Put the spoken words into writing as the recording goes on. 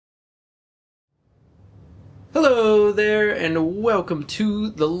Hello there, and welcome to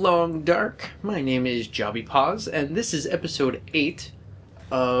The Long Dark. My name is Jobby Paws, and this is episode 8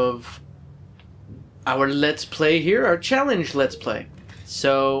 of our Let's Play here, our challenge Let's Play.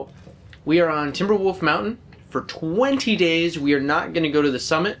 So, we are on Timberwolf Mountain. For 20 days, we are not going to go to the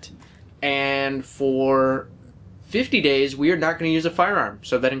summit, and for 50 days, we are not going to use a firearm.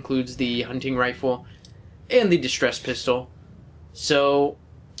 So that includes the hunting rifle and the distress pistol. So,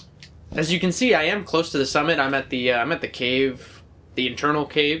 as you can see, I am close to the summit. I'm at the cave, the internal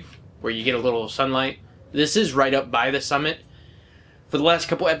cave, where you get a little sunlight. This is right up by the summit. For the last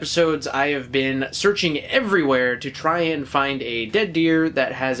couple episodes, I have been searching everywhere to try and find a dead deer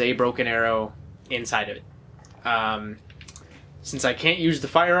that has a broken arrow inside of it. Since I can't use the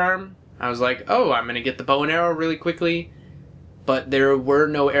firearm, I was like, oh, I'm going to get the bow and arrow really quickly. But there were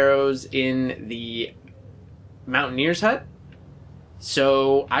no arrows in the mountaineer's hut.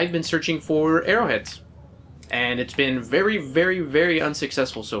 So I've been searching for arrowheads, and it's been very, very, very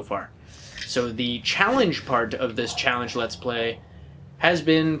unsuccessful so far. So the challenge part of this challenge Let's Play has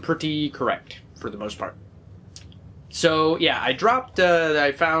been pretty correct for the most part. So yeah, I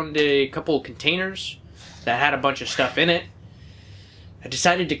found a couple containers that had a bunch of stuff in it. I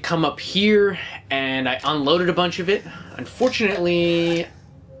decided to come up here and I unloaded a bunch of it. Unfortunately,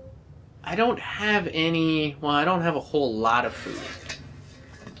 I don't have any, well, I don't have a whole lot of food.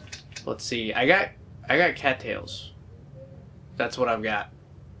 Let's see. I got cattails. That's what I've got.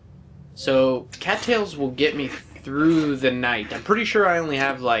 So cattails will get me through the night. I'm pretty sure I only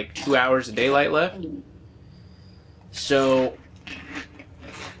have like 2 hours of daylight left. So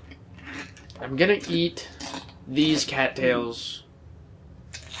I'm gonna eat these cattails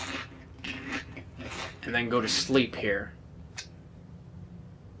and then go to sleep here.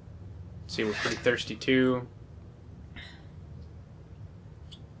 See, we're pretty thirsty too.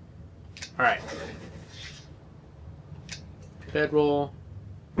 Alright. Bedroll.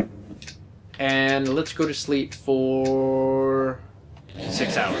 And let's go to sleep for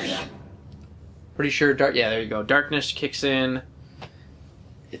 6 hours. Pretty sure yeah, there you go. Darkness kicks in.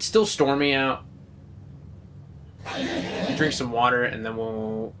 It's still stormy out. Drink some water and then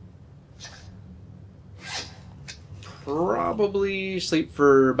we'll probably sleep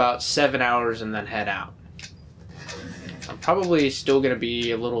for about 7 hours and then head out. I'm probably still going to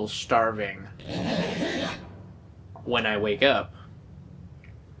be a little starving when I wake up.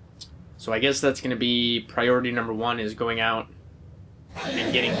 So I guess that's going to be priority number 1, is going out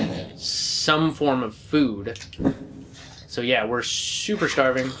and getting some form of food. So yeah, we're super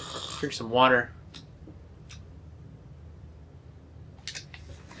starving. Drink some water.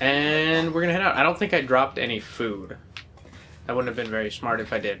 And we're going to head out. I don't think I dropped any food. That wouldn't have been very smart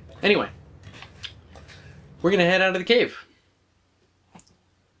if I did. Anyway. We're going to head out of the cave.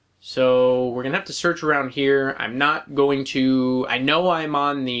 So we're going to have to search around here. I'm not going to... I know I'm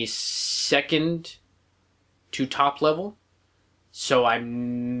on the second to top level. So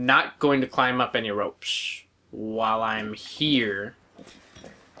I'm not going to climb up any ropes while I'm here.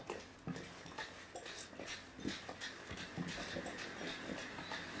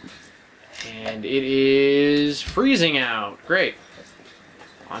 And it is freezing out. Great.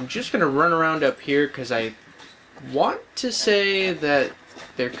 I'm just going to run around up here because I want to say that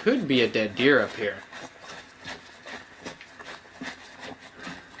there could be a dead deer up here.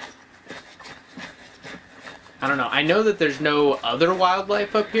 I don't know. I know that there's no other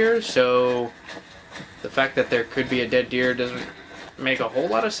wildlife up here, so the fact that there could be a dead deer doesn't make a whole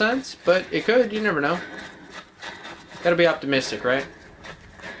lot of sense, but it could. You never know. Gotta be optimistic, right?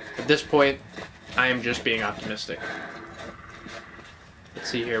 At this point, I am just being optimistic.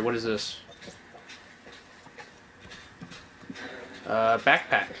 Let's see here. What is this?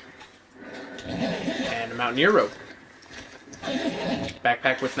 Backpack. And a mountaineer rope.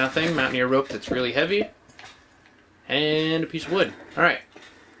 Backpack with nothing. Mountaineer rope that's really heavy. And a piece of wood. Alright.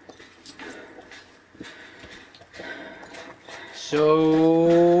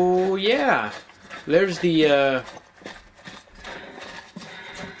 So, yeah. There's the,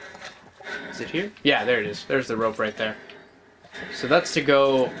 Is it here? Yeah, there it is. There's the rope right there. So that's to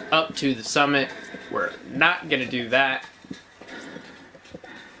go up to the summit. We're not going to do that.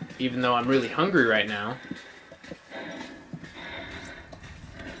 Even though I'm really hungry right now.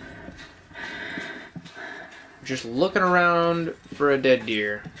 Just looking around for a dead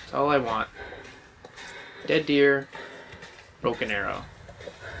deer. That's all I want. Dead deer. Broken arrow.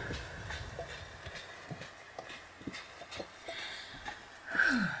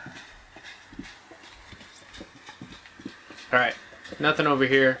 Alright. Nothing over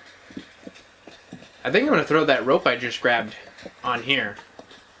here. I think I'm going to throw that rope I just grabbed on here.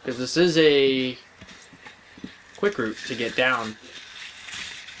 Because this is a quick route to get down,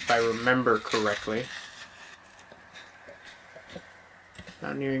 if I remember correctly.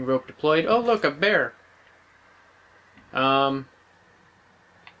 Mountaineering rope deployed. Oh, look, a bear. I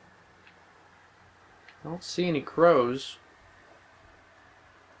don't see any crows.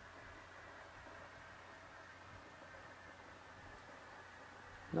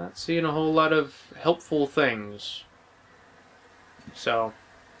 Not seeing a whole lot of helpful things. So,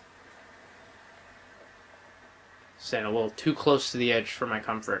 staying a little too close to the edge for my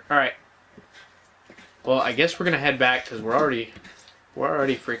comfort. Alright. Well, I guess we're gonna head back because we're already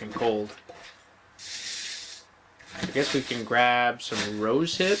freaking cold. I guess we can grab some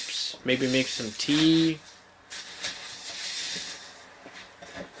rose hips, maybe make some tea.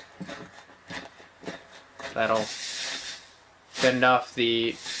 That'll fend off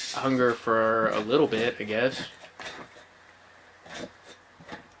the hunger for a little bit, I guess.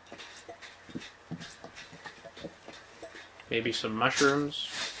 Maybe some mushrooms.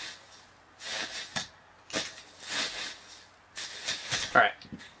 Alright.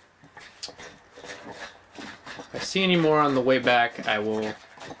 If I see any more on the way back, I will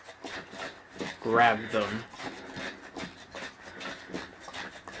grab them.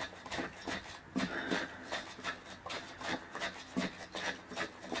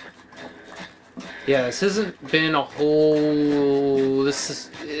 Yeah, this hasn't been a whole...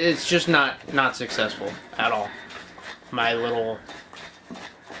 It's just not successful at all. My little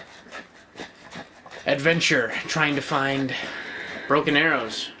adventure trying to find broken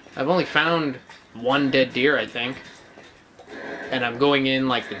arrows. I've only found one dead deer, I think. And I'm going in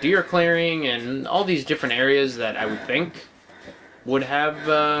like the deer clearing and all these different areas that I would think would have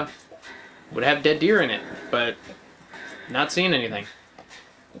dead deer in it, but not seeing anything.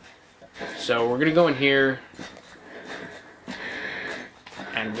 So we're gonna go in here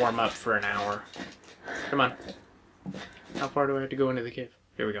and warm up for an hour. Come on. How far do I have to go into the cave?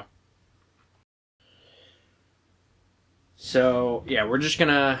 Here we go. So yeah, we're just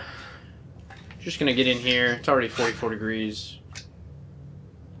gonna get in here. It's already 44 degrees.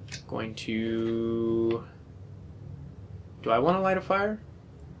 Going to... Do I want to light a fire?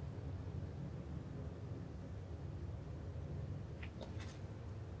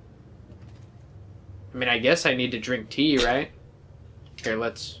 I mean, I guess I need to drink tea, right? Here,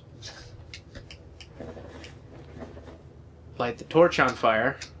 let's light the torch on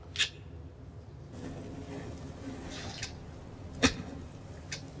fire.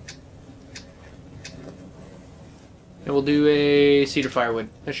 And we'll do a cedar firewood.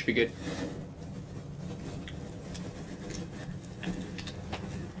 That should be good.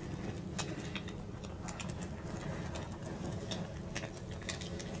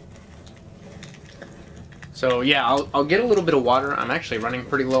 So yeah, I'll get a little bit of water. I'm actually running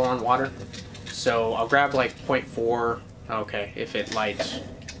pretty low on water. So I'll grab like 0.4. Okay, if it lights.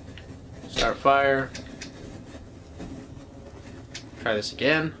 Start fire. Try this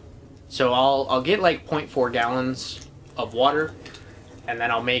again. So I'll get like 0.4 gallons of water, and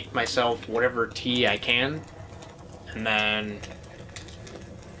then I'll make myself whatever tea I can, and then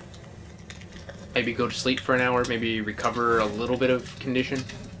maybe go to sleep for an hour, maybe recover a little bit of condition.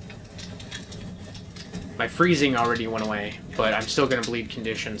 My freezing already went away, but I'm still gonna bleed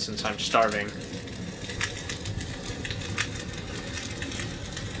condition since I'm starving.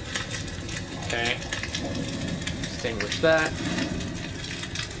 Okay. Extinguish that.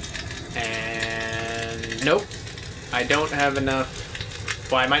 And nope. I don't have enough.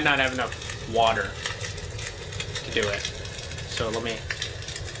 Well, I might not have enough water to do it. So let me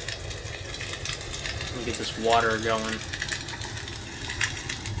get this water going.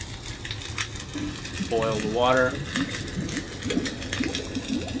 Boil the water.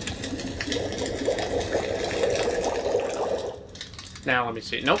 Now let me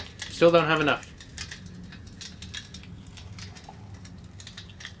see. Nope, still don't have enough.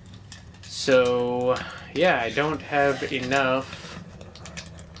 So, yeah, I don't have enough.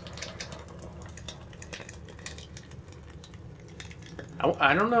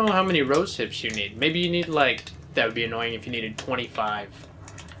 I don't know how many rose hips you need. Maybe you need, like, that would be annoying if you needed 25.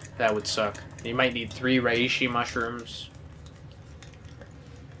 That would suck. You might need 3 reishi mushrooms.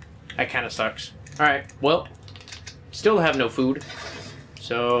 That kind of sucks. Alright, well, still have no food.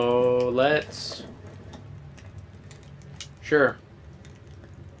 So, let's... Sure.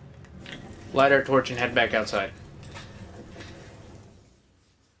 Light our torch and head back outside.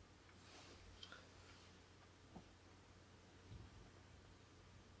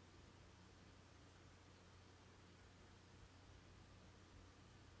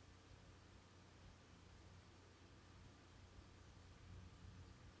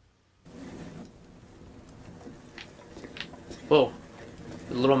 Whoa.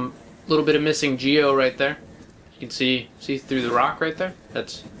 A little bit of missing geo right there. You can see through the rock right there?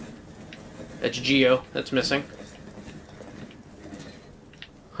 That's geo. That's missing.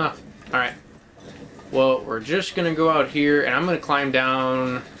 Huh. Alright. Well, we're just gonna go out here, and I'm gonna climb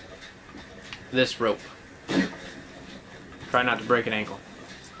down this rope. Try not to break an ankle.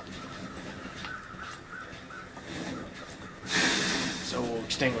 So we'll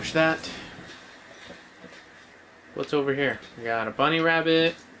extinguish that. What's over here? We got a bunny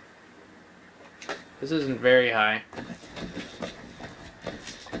rabbit. This isn't very high.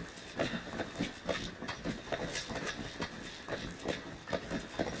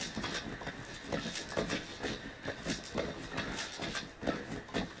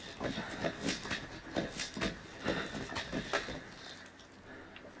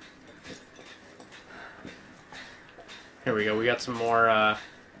 Here we go. We got some more.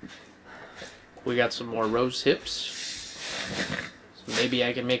 We got some more rose hips. So maybe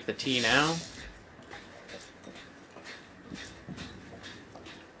I can make the tea now.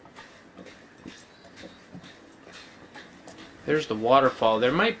 There's the waterfall.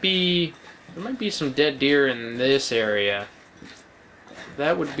 There might be some dead deer in this area.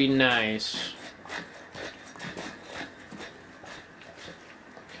 That would be nice.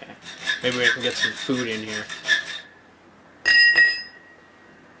 Okay. Maybe I can get some food in here.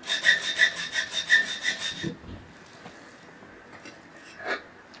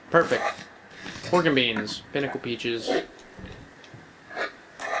 Perfect. Pork and beans, pinnacle peaches.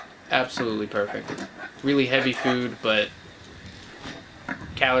 Absolutely perfect. Really heavy food, but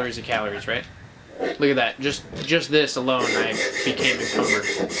calories are calories, right? Look at that. Just this alone, I became encumbered.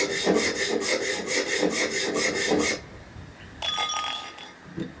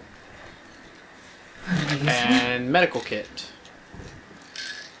 And medical kit.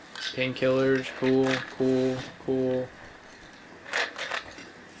 Painkillers, cool.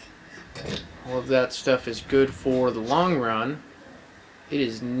 All of that stuff is good for the long run. It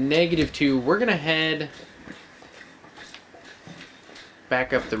is -2. We're gonna head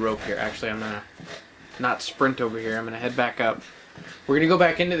back up the rope here. Actually, I'm gonna not sprint over here. I'm gonna head back up. We're gonna go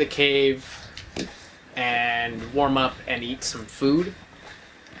back into the cave and warm up and eat some food,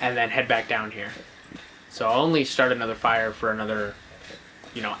 and then head back down here. So I'll only start another fire for another,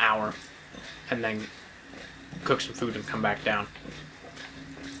 hour, and then cook some food and come back down.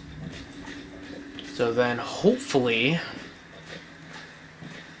 So then, hopefully,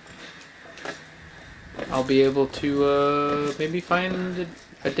 I'll be able to maybe find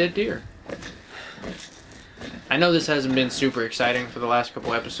a dead deer. I know this hasn't been super exciting for the last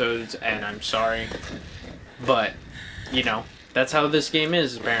couple episodes, and I'm sorry, but, that's how this game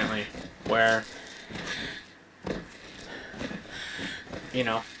is, apparently, where, you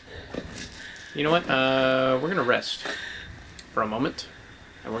know what, we're gonna rest for a moment,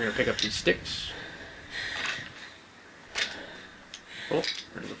 and we're gonna pick up these sticks. Oh,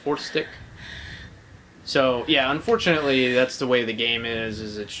 there's a 4th stick. So, yeah, unfortunately, that's the way the game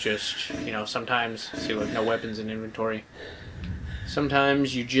is it's just, sometimes, see, look, no weapons in inventory.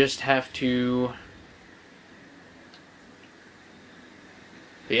 Sometimes you just have to,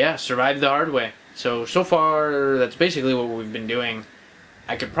 survive the hard way. So far, that's basically what we've been doing.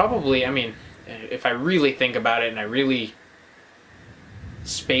 I could probably, if I really think about it and I really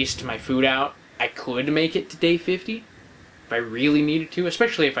spaced my food out, I could make it to day 50. If I really needed to,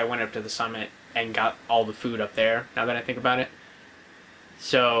 especially if I went up to the summit and got all the food up there, now that I think about it.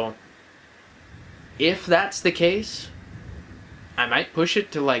 So, if that's the case, I might push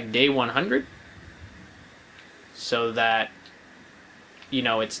it to like day 100, so that,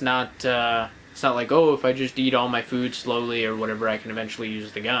 it's not like, oh, if I just eat all my food slowly or whatever, I can eventually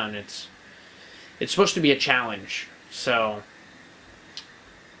use the gun. It's supposed to be a challenge, so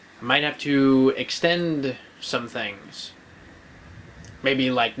I might have to extend some things.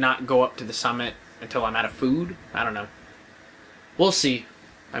 Maybe, not go up to the summit until I'm out of food. I don't know. We'll see.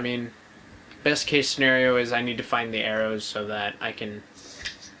 Best case scenario is I need to find the arrows so that I can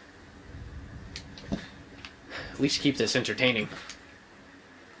at least keep this entertaining.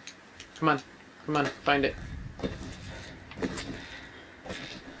 Come on, find it.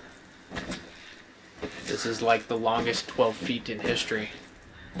 This is like the longest 12 feet in history.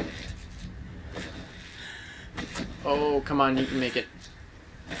 Oh, come on, you can make it.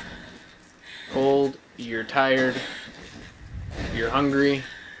 Cold, you're tired, you're hungry.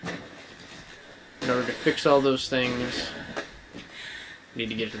 In order to fix all those things, you need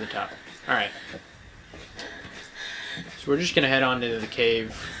to get to the top. Alright. So we're just going to head on into the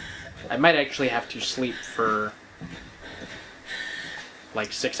cave. I might actually have to sleep for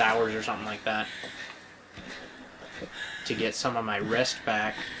like 6 hours or something like that to get some of my rest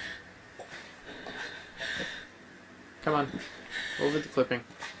back. Come on, over the clipping.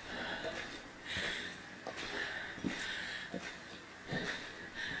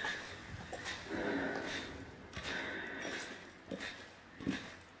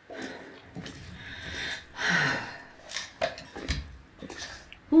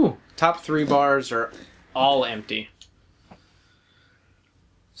 Ooh, top 3 bars are all empty.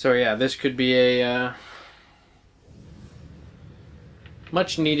 So yeah, this could be a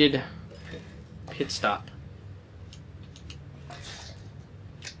much needed pit stop.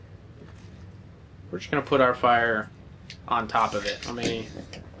 We're just gonna put our fire on top of it. Let me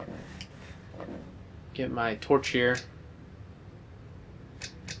get my torch here.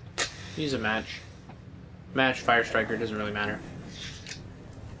 Use a match. Match, fire striker, doesn't really matter.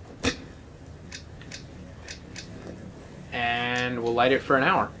 And we'll light it for an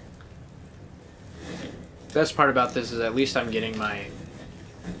hour. The best part about this is at least I'm getting my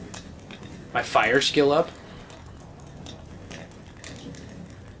fire skill up.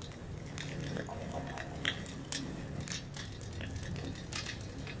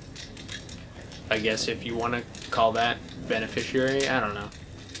 I guess if you want to call that beneficiary, I don't know.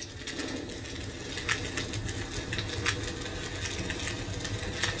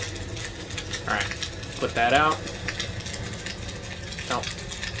 Alright, put that out. No.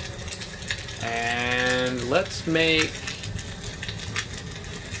 And let's make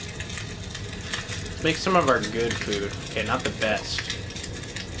some of our good food. Okay, not the best.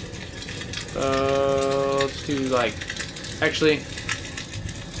 Let's do like, actually,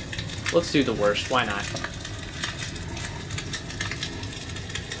 let's do the worst. Why not?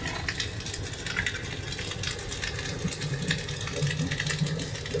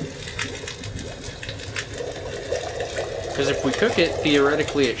 Because if we cook it,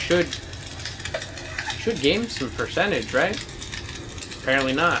 theoretically it should gain some percentage, right?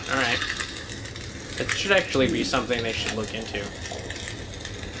 Apparently not. Alright. It should actually be something they should look into.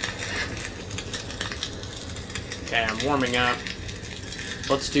 Okay, I'm warming up.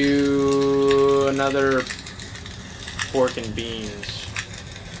 Let's do another pork and beans.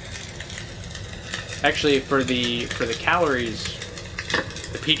 Actually, for the calories,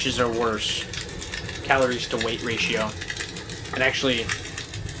 the peaches are worse. Calories to weight ratio. And actually,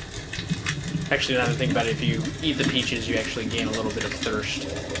 now that I think about it, if you eat the peaches, you actually gain a little bit of thirst.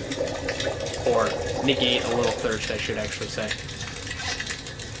 Or negate a little thirst, I should actually say.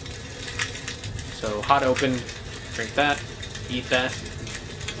 So, hot open, drink that, eat that.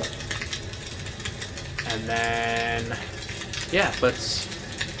 And then, yeah, let's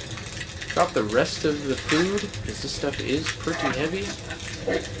drop the rest of the food, because this stuff is pretty heavy.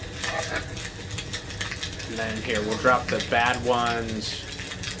 And then here, we'll drop the bad ones.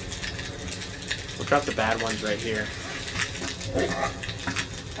 We'll drop the bad ones right here.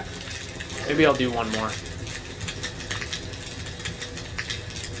 Maybe I'll do one more.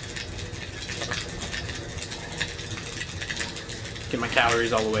 Get my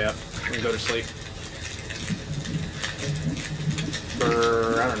calories all the way up and go to sleep.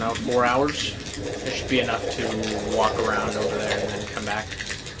 For, I don't know, 4 hours. It should be enough to walk around over there and then come back.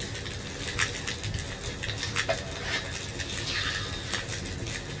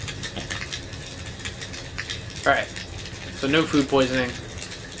 Alright, so no food poisoning.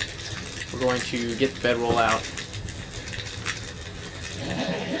 We're going to get the bedroll out.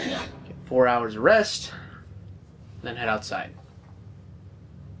 Get 4 hours of rest, then head outside.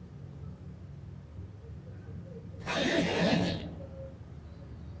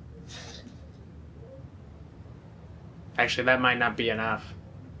 Actually, that might not be enough.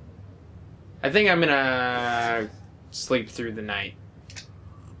 I think I'm gonna sleep through the night.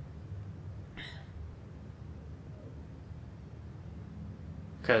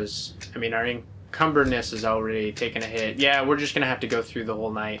 Because, I mean, our encumberness is already taking a hit. Yeah, we're just gonna have to go through the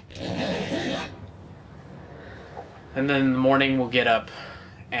whole night. And then in the morning we'll get up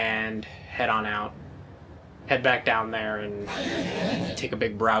and head on out. Head back down there and take a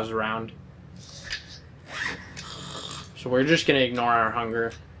big browse around. So we're just gonna ignore our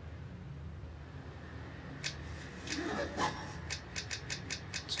hunger.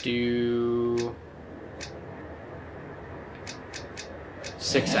 Let's do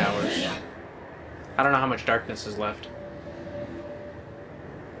 6 hours. I don't know how much darkness is left.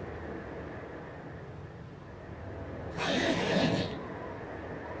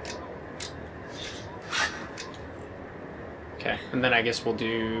 Okay, and then I guess we'll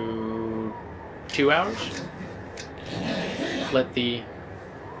do 2 hours. Let the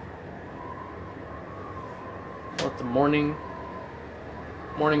morning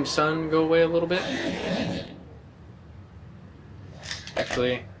sun go away a little bit.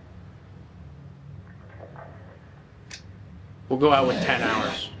 Actually, we'll go out with 10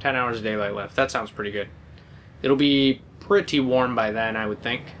 hours. 10 hours of daylight left. That sounds pretty good. It'll be pretty warm by then, I would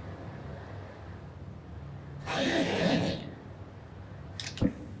think.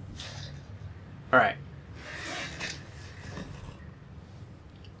 Alright.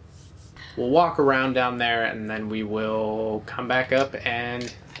 We'll walk around down there, and then we will come back up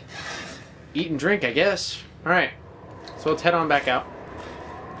and eat and drink, I guess. Alright. So let's head on back out.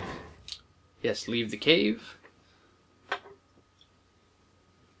 Yes, leave the cave.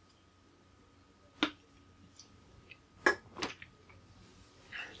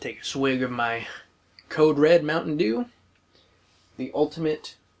 Take a swig of my Code Red Mountain Dew. The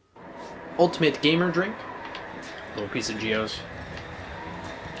ultimate gamer drink. Little piece of Geo's.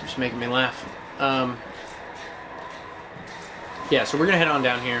 Keeps making me laugh. Yeah, so we're gonna head on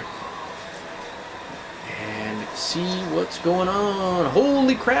down here and see what's going on.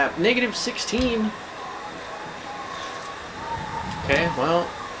 Holy crap, -16. Okay, well,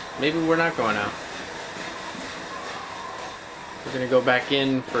 maybe we're not going out. We're gonna go back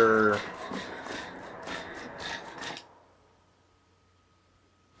in for,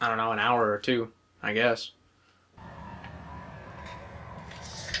 I don't know, an hour or two, I guess.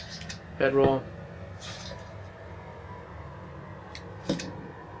 Bedroll.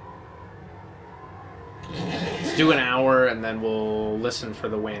 Let's do an hour and then we'll listen for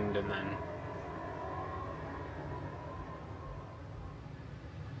the wind and then...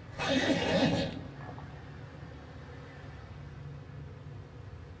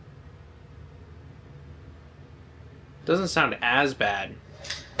 Doesn't sound as bad.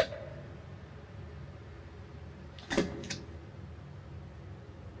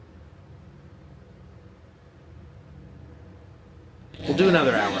 We'll do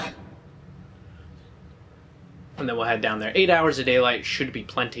another hour. And then we'll head down there. 8 hours of daylight should be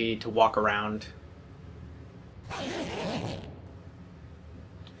plenty to walk around.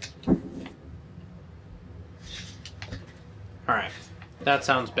 Alright. That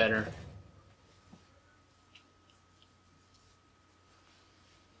sounds better.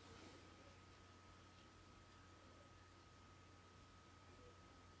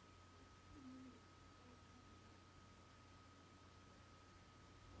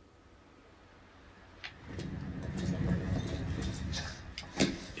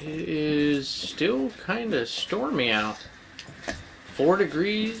 It is still kind of stormy out. 4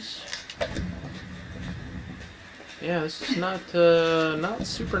 degrees. Yeah, this is not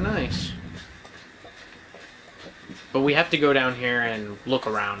super nice. But we have to go down here and look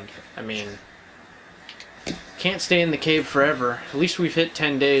around. I mean, can't stay in the cave forever. At least we've hit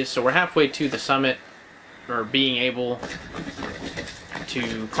 10 days, so we're halfway to the summit, or being able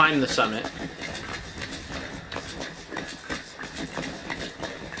to climb the summit.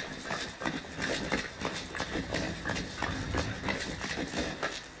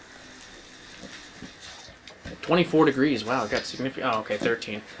 $24 degrees. Wow, it got significant. Oh, okay,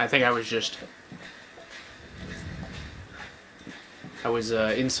 13. I think I was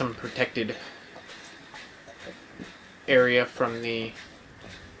in some protected area from the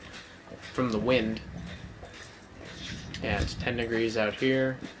wind. Yeah, it's 10 degrees out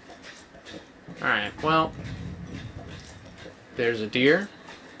here. Alright, well, there's a deer.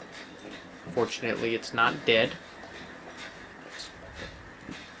 Fortunately, it's not dead.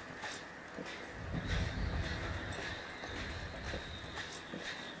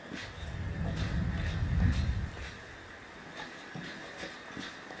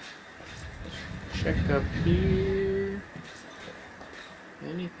 Check up here.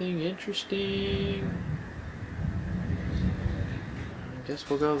 Anything interesting? I guess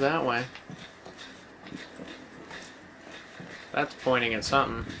we'll go that way. That's pointing at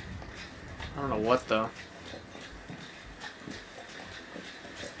something. I don't know what though.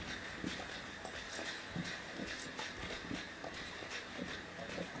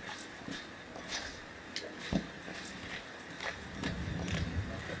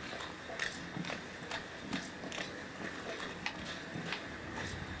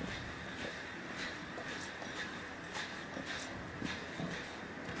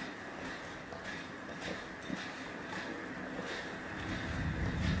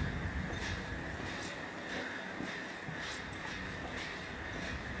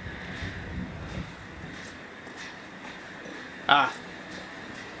 Ah,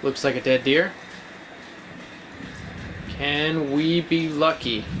 looks like a dead deer. Can we be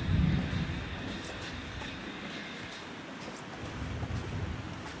lucky?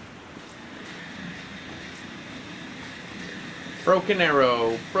 Broken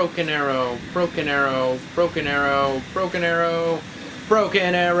arrow, broken arrow, broken arrow, broken arrow, broken arrow,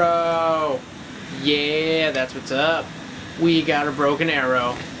 Broken arrow! Yeah, that's what's up. We got a broken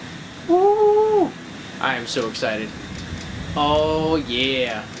arrow. Woo! I am so excited. Oh,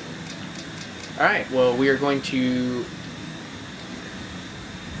 yeah. Alright, well, we are going to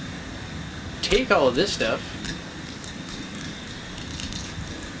take all of this stuff.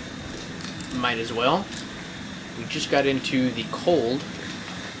 Might as well. We just got into the cold.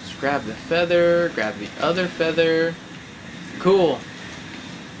 Let's grab the feather, grab the other feather. Cool.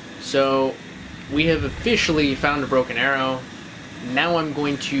 So, we have officially found a broken arrow. Now I'm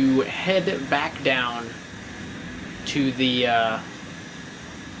going to head back down to the, Is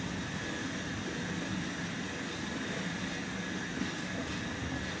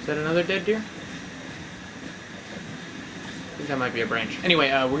that another dead deer? I think that might be a branch. Anyway,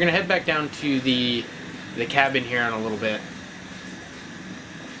 we're gonna head back down to the cabin here in a little bit.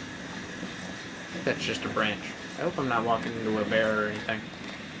 I think that's just a branch. I hope I'm not walking into a bear or anything.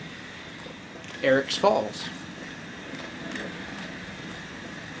 Eric's Falls.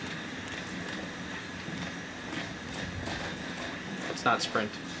 Let's not sprint.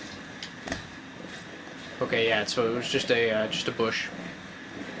 Okay, yeah. So it was just a bush.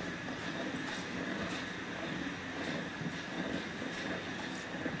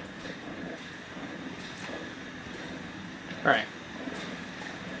 All right.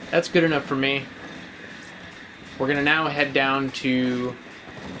 That's good enough for me. We're gonna now head down to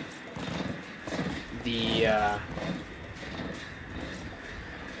the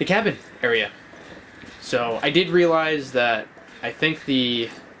cabin area. So I did realize that I think I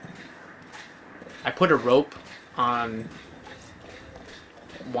put a rope on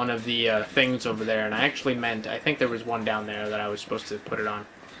one of the things over there, and I actually meant, I think there was one down there that I was supposed to put it on.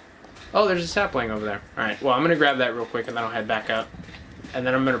 Oh, there's a sapling over there. Alright, well, I'm going to grab that real quick, and then I'll head back up. And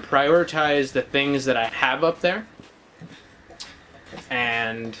then I'm going to prioritize the things that I have up there.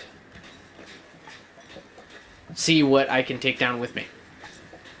 And see what I can take down with me.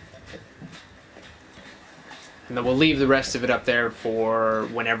 And then we'll leave the rest of it up there for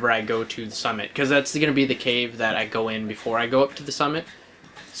whenever I go to the summit. Because that's going to be the cave that I go in before I go up to the summit.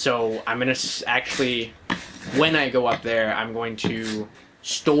 So I'm going to actually, when I go up there, I'm going to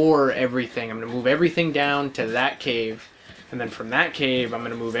store everything. I'm going to move everything down to that cave. And then from that cave, I'm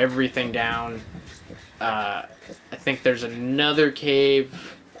going to move everything down. I think there's another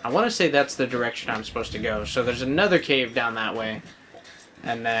cave. I want to say that's the direction I'm supposed to go. So there's another cave down that way.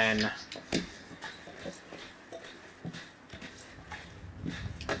 And then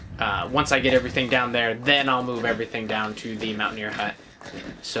once I get everything down there, then I'll move everything down to the Mountaineer Hut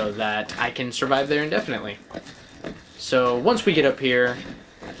so that I can survive there indefinitely. So once we get up here,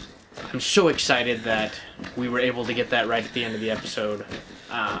 I'm so excited that we were able to get that right at the end of the episode.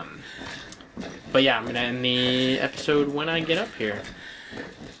 But yeah, I'm going to end the episode when I get up here.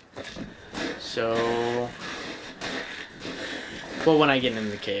 So, well, when I get into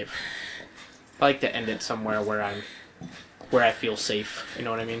the cave. I like to end it somewhere where I feel safe, you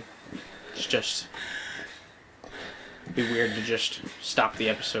know what I mean? It's just, it'd be weird to just stop the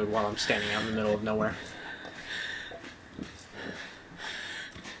episode while I'm standing out in the middle of nowhere.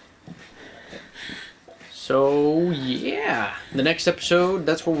 So, yeah. The next episode,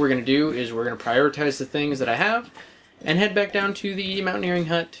 that's what we're going to do, is we're going to prioritize the things that I have and head back down to the mountaineering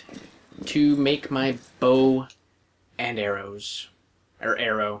hut to make my bow and arrows. Or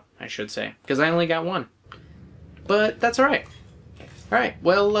arrow, I should say. Because I only got one. But that's alright. Alright,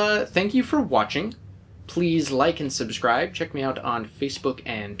 well, thank you for watching. Please like and subscribe. Check me out on Facebook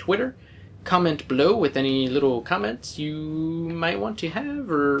and Twitter. Comment below with any little comments you might want to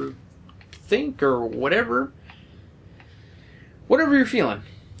have or think or whatever you're feeling.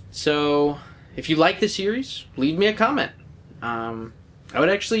 So if you like the series, leave me a comment. I would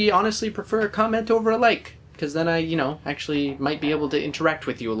actually honestly prefer a comment over a like, because then I actually might be able to interact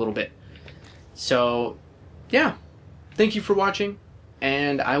with you a little bit. So yeah, thank you for watching,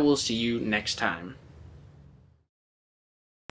 and I will see you next time.